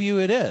 In my view,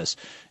 it is.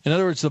 In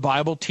other words, the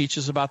Bible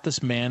teaches about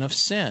this man of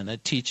sin.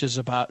 It teaches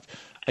about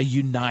a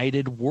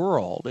united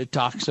world. It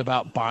talks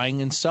about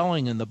buying and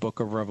selling in the book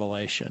of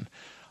Revelation.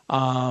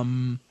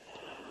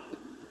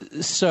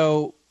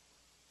 So,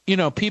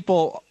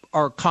 people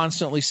are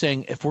constantly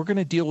saying, if we're going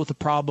to deal with the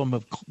problem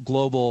of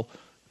global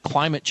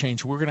climate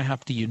change, we're going to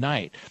have to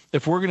unite.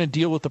 If we're going to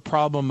deal with the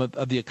problem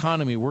of the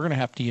economy, we're going to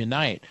have to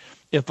unite.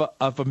 If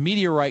a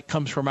meteorite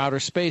comes from outer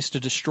space to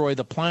destroy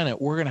the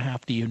planet, we're going to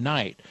have to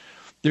unite.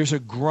 There's a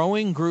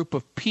growing group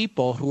of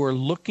people who are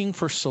looking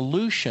for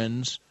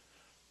solutions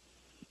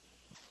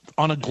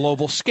on a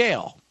global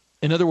scale.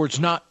 In other words,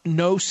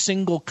 no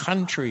single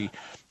country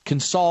can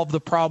solve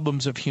the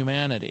problems of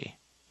humanity.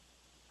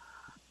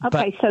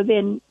 Okay, so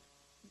then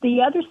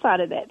the other side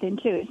of that then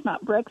too, it's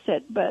not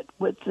Brexit, but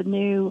with the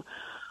new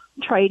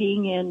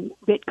trading in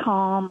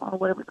Bitcoin or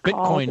whatever it's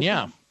called. Bitcoin,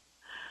 yeah.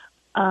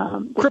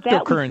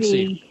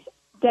 Cryptocurrency.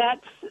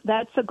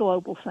 That's a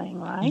global thing,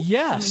 right?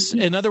 Yes.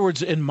 In other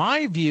words, in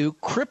my view,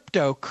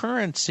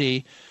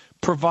 cryptocurrency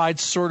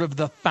provides sort of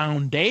the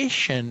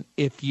foundation,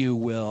 if you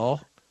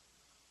will,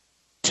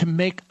 to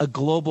make a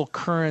global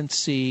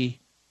currency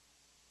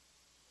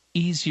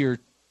easier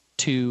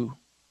to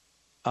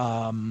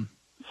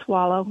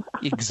swallow.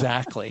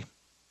 Exactly.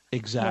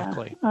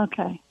 Yeah.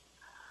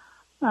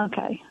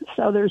 Okay.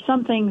 So there's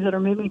some things that are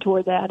moving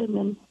toward that, and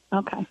then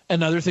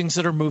and other things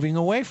that are moving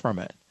away from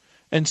it.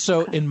 And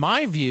so in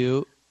my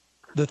view,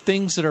 the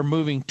things that are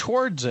moving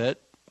towards it,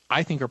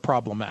 I think are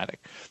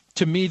problematic.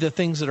 To me, the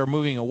things that are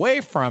moving away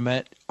from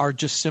it are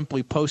just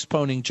simply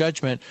postponing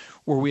judgment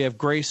where we have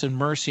grace and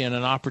mercy and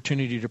an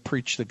opportunity to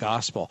preach the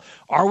gospel.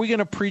 Are we going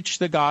to preach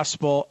the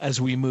gospel as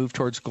we move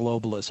towards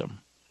globalism?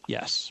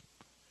 Yes.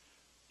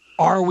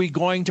 Are we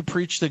going to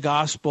preach the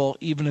gospel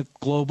even if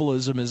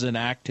globalism is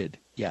enacted?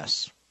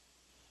 Yes.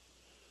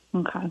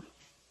 Okay.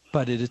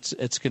 But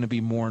it's going to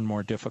be more and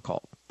more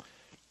difficult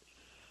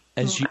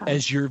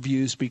as your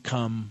views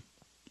become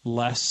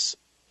less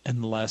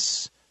and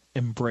less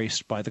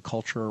embraced by the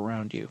culture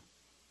around you.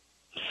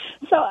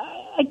 So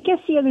I guess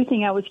the other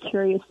thing I was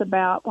curious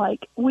about,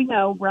 we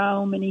know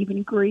Rome and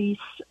even Greece,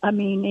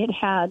 it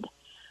had,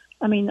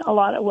 a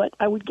lot of what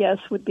I would guess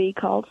would be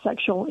called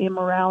sexual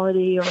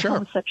immorality or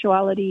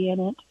homosexuality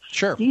in it.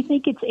 Sure. Do you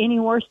think it's any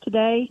worse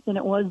today than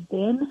it was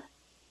then?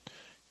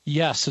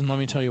 Yes, and let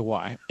me tell you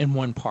why, in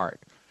one part.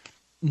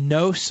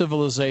 No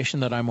civilization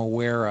that I'm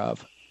aware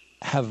of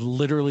have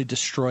literally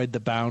destroyed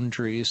the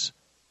boundaries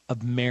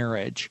of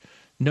marriage.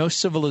 No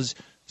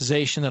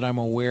civilization that I'm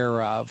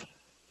aware of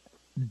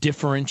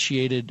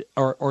differentiated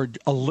or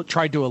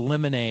tried to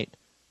eliminate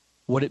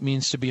what it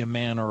means to be a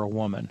man or a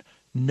woman.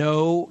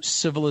 No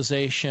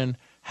civilization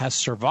has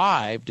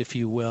survived, if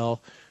you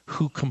will,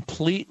 who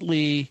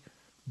completely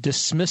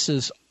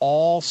dismisses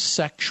all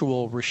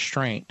sexual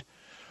restraint.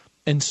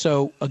 And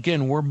so,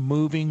 again, we're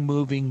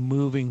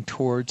moving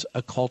towards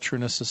a culture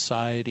and a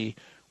society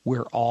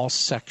where all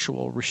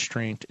sexual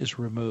restraint is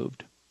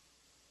removed.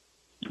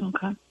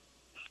 Okay.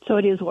 So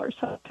it is worse.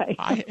 Okay.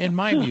 In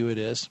my view, it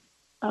is.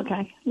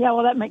 Okay. Yeah,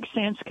 well, that makes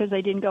sense because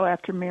they didn't go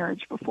after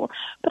marriage before.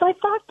 But I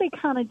thought they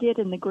kind of did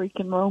in the Greek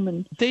and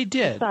Roman. They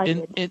did.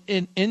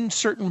 In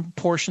certain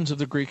portions of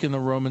the Greek and the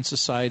Roman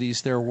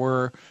societies, there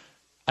were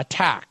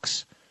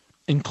attacks,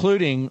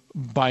 including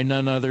by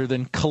none other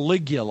than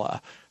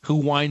Caligula, who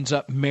winds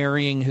up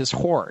marrying his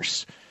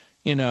horse.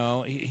 You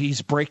know,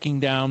 he's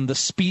breaking down the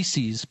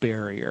species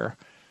barrier.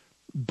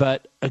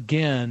 But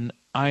again,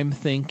 I'm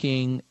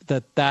thinking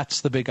that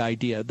that's the big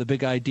idea. The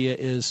big idea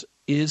is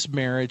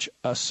marriage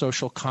a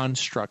social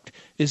construct?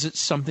 Is it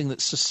something that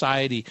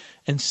society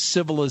and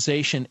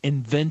civilization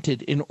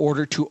invented in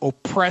order to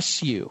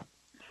oppress you?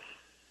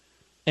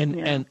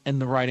 And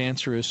the right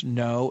answer is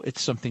no,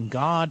 it's something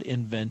God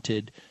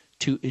invented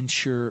to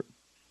ensure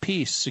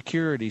peace,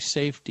 security,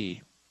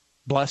 safety,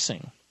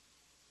 blessing.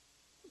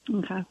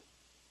 Okay.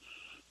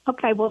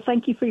 Okay, well,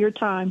 thank you for your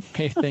time.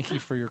 Hey, thank you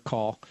for your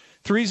call.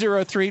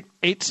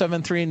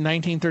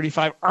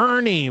 303-873-1935.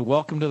 Ernie,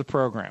 welcome to the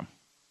program.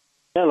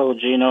 Hello,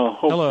 Gino.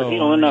 Hope Hello, you're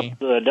healing Ernie. up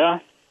good, huh?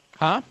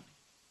 Huh?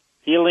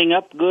 Healing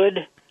up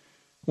good?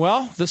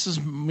 Well, this is,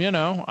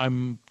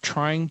 I'm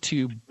trying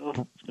to,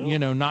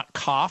 not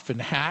cough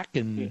and hack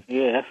and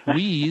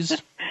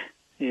wheeze.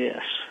 Yes.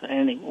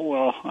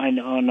 Well, I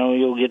know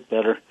you'll get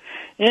better.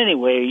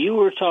 Anyway, you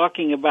were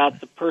talking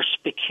about the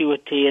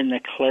perspicuity and the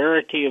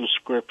clarity of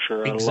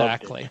Scripture.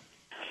 Exactly.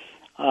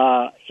 I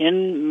loved it.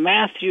 In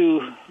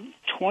Matthew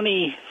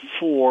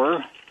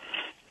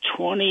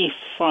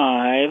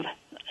 24:25,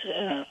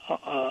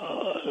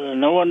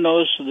 no one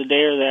knows the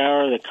day or the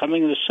hour of the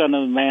coming of the Son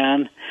of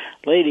Man.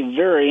 Lady,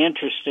 very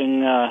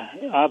interesting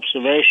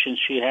observation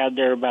she had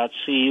there about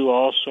see you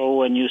also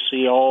when you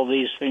see all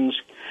these things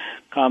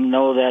come,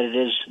 know that it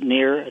is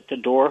near at the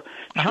door.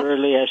 Uh-huh.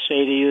 Surely I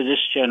say to you,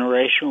 this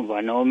generation will by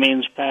no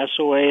means pass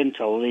away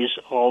until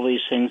all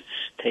these things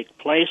take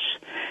place.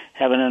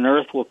 Heaven and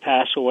earth will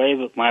pass away,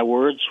 but my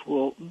words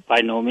will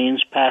by no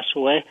means pass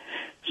away.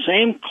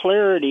 Same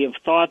clarity of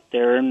thought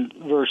there in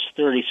verse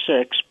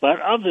 36,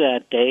 but of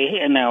that day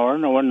and hour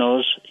no one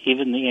knows,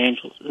 even the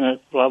angels,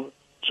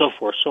 so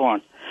forth, so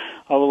on,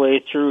 all the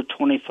way through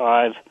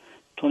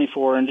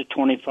 24 into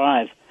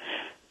 25.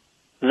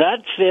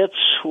 That fits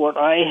what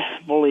I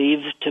believe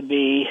to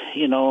be,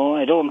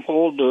 I don't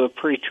hold to a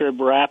pre-trib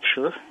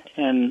rapture,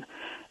 and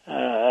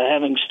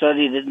having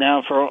studied it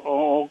now for,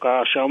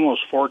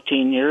 almost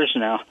 14 years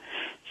now,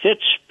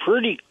 fits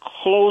pretty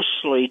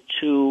closely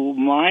to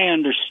my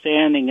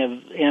understanding of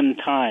end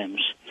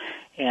times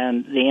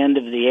and the end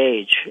of the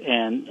age.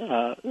 And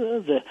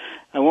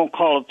I won't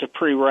call it the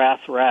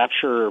pre-wrath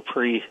rapture or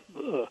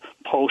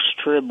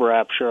post-trib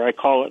rapture. I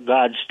call it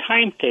God's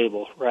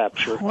timetable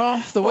rapture.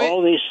 Well,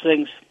 all these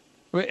things.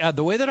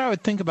 The way that I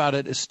would think about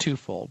it is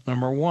twofold.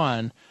 Number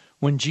one,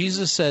 when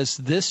Jesus says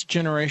this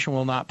generation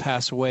will not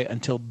pass away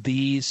until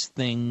these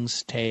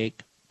things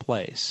take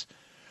place,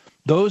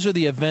 those are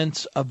the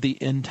events of the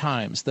end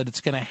times, that it's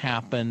going to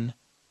happen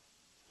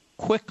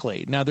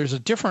quickly. Now, there's a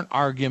different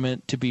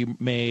argument to be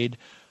made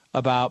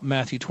about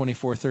Matthew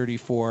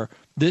 24:34.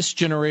 This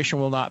generation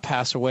will not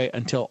pass away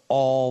until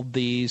all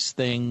these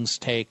things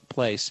take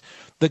place.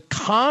 The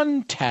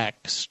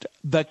context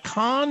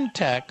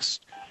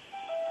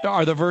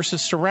are the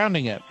verses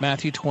surrounding it,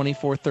 Matthew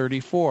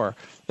 24:34,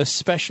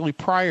 especially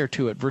prior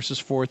to it, verses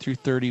 4 through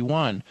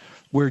 31,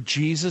 where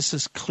Jesus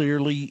is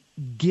clearly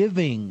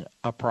giving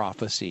a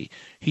prophecy.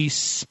 He's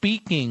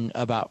speaking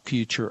about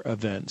future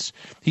events.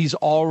 He's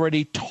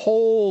already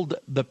told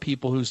the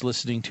people who's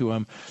listening to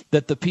him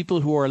that the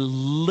people who are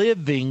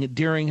living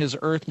during his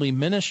earthly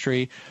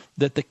ministry,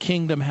 that the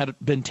kingdom had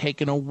been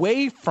taken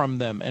away from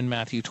them in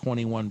Matthew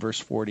 21, verse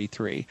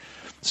 43.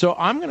 So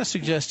I'm going to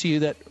suggest to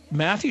you that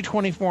Matthew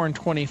 24 and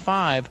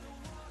 25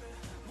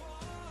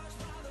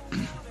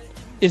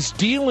 is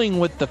dealing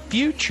with the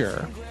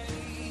future,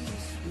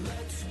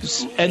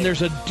 and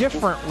there's a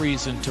different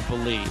reason to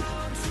believe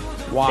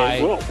why.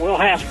 Okay, we'll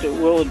have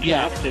to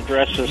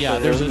address this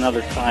there's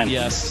another time.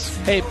 Yes.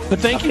 Hey, but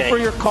thank you for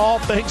your call.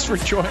 Thanks for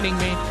joining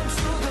me.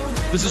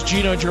 This is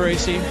Gino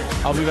Geraci.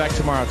 I'll be back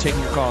tomorrow taking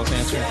your calls,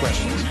 answering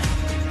questions.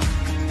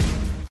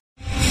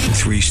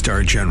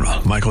 3-star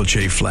General Michael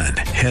J. Flynn,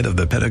 head of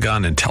the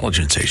Pentagon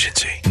Intelligence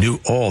Agency, knew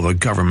all the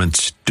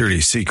government's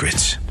dirty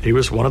secrets. He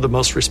was one of the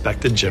most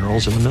respected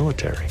generals in the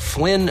military.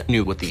 Flynn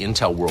knew what the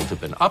intel world had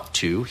been up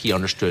to. He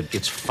understood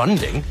its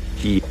funding.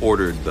 He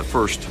ordered the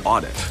first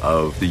audit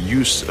of the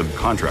use of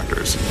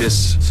contractors.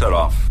 This set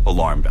off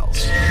alarm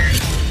bells.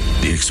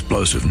 The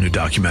explosive new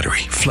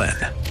documentary, Flynn,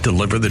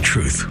 deliver the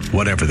truth,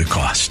 whatever the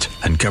cost,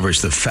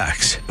 uncovers the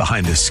facts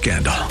behind this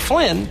scandal.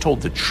 Flynn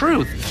told the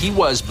truth. He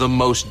was the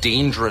most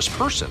dangerous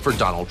person for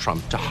Donald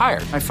Trump to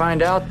hire. I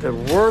find out the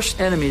worst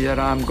enemy that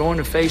I'm going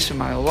to face in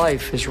my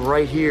life is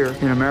right here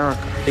in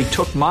America. They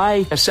took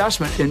my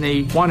assessment and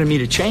they wanted me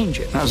to change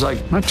it. And I was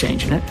like, I'm not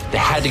changing it. They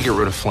had to get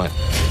rid of Flynn.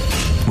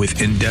 With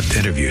in-depth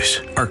interviews,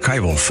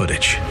 archival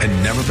footage,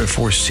 and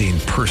never-before-seen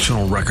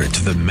personal records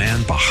of the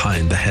man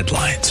behind the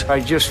headlines.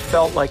 I just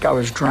felt like I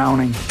was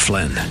drowning.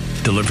 Flynn,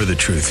 deliver the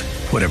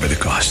truth, whatever the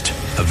cost.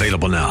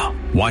 Available now.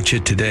 Watch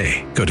it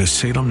today. Go to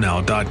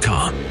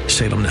salemnow.com.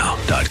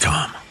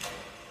 salemnow.com.